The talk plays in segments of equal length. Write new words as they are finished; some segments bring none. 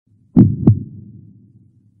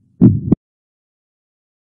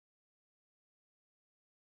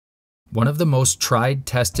One of the most tried,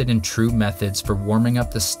 tested, and true methods for warming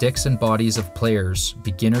up the sticks and bodies of players,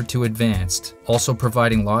 beginner to advanced, also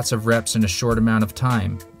providing lots of reps in a short amount of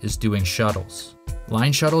time, is doing shuttles.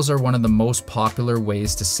 Line shuttles are one of the most popular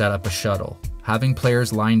ways to set up a shuttle, having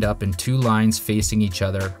players lined up in two lines facing each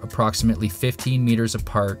other, approximately 15 meters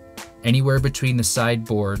apart, anywhere between the side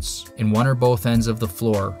boards, in one or both ends of the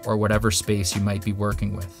floor, or whatever space you might be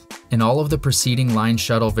working with. In all of the preceding line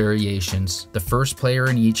shuttle variations, the first player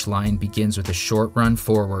in each line begins with a short run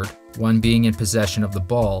forward, one being in possession of the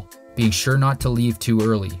ball, being sure not to leave too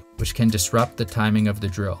early, which can disrupt the timing of the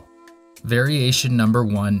drill. Variation number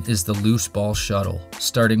 1 is the loose ball shuttle,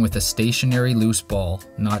 starting with a stationary loose ball,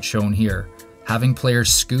 not shown here, having players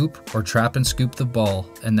scoop or trap and scoop the ball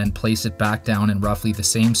and then place it back down in roughly the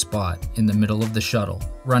same spot in the middle of the shuttle,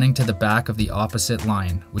 running to the back of the opposite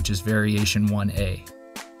line, which is variation 1A.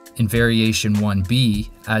 In variation 1B,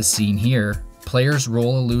 as seen here, players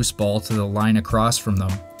roll a loose ball to the line across from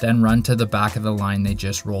them, then run to the back of the line they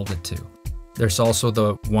just rolled it to. There's also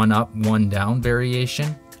the one up, one down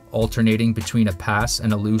variation, alternating between a pass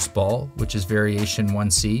and a loose ball, which is variation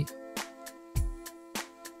 1C.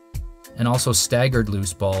 And also staggered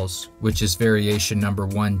loose balls, which is variation number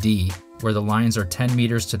 1D, where the lines are 10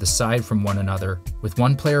 meters to the side from one another, with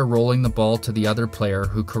one player rolling the ball to the other player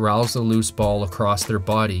who corrals the loose ball across their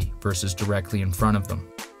body versus directly in front of them.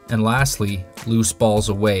 And lastly, loose balls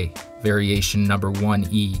away, variation number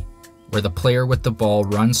 1E, where the player with the ball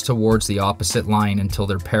runs towards the opposite line until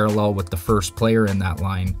they're parallel with the first player in that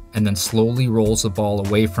line, and then slowly rolls the ball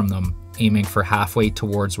away from them, aiming for halfway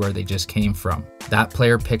towards where they just came from. That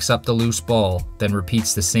player picks up the loose ball, then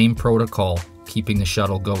repeats the same protocol, keeping the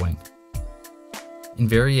shuttle going. In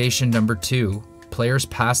variation number 2, players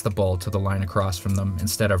pass the ball to the line across from them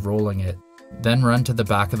instead of rolling it, then run to the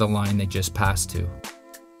back of the line they just passed to.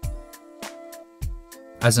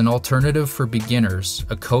 As an alternative for beginners,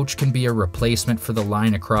 a coach can be a replacement for the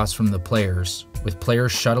line across from the players, with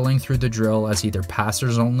players shuttling through the drill as either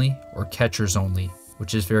passers only or catchers only,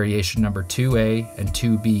 which is variation number 2A and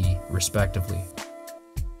 2B, respectively.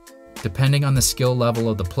 Depending on the skill level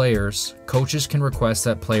of the players, coaches can request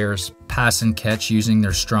that players pass and catch using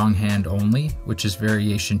their strong hand only, which is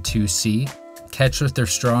variation 2C, catch with their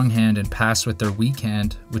strong hand and pass with their weak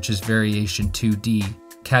hand, which is variation 2D,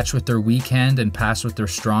 catch with their weak hand and pass with their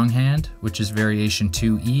strong hand, which is variation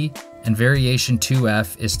 2E, and variation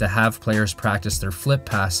 2F is to have players practice their flip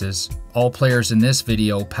passes, all players in this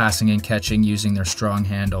video passing and catching using their strong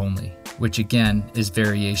hand only, which again is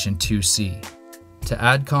variation 2C. To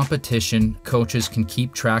add competition, coaches can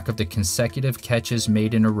keep track of the consecutive catches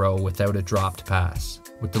made in a row without a dropped pass,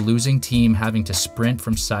 with the losing team having to sprint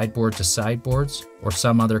from sideboard to sideboards or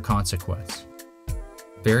some other consequence.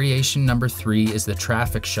 Variation number 3 is the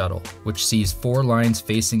traffic shuttle, which sees 4 lines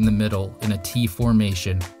facing the middle in a T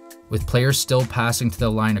formation, with players still passing to the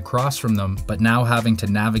line across from them, but now having to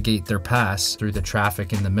navigate their pass through the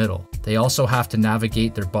traffic in the middle. They also have to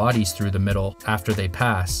navigate their bodies through the middle after they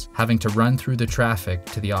pass, having to run through the traffic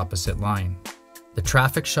to the opposite line. The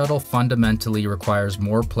traffic shuttle fundamentally requires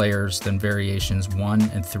more players than variations 1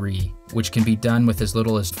 and 3, which can be done with as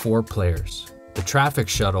little as 4 players. The traffic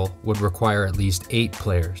shuttle would require at least 8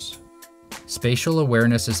 players. Spatial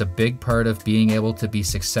awareness is a big part of being able to be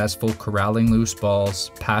successful corralling loose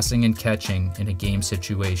balls, passing and catching in a game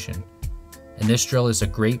situation. And this drill is a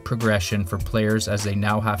great progression for players as they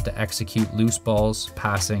now have to execute loose balls,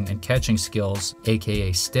 passing and catching skills,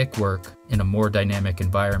 aka stick work, in a more dynamic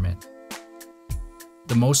environment.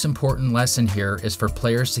 The most important lesson here is for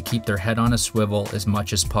players to keep their head on a swivel as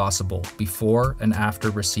much as possible before and after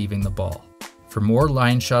receiving the ball. For more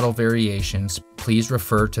line shuttle variations, please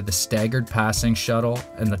refer to the staggered passing shuttle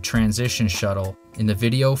and the transition shuttle in the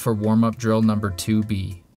video for warm-up drill number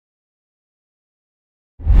 2B.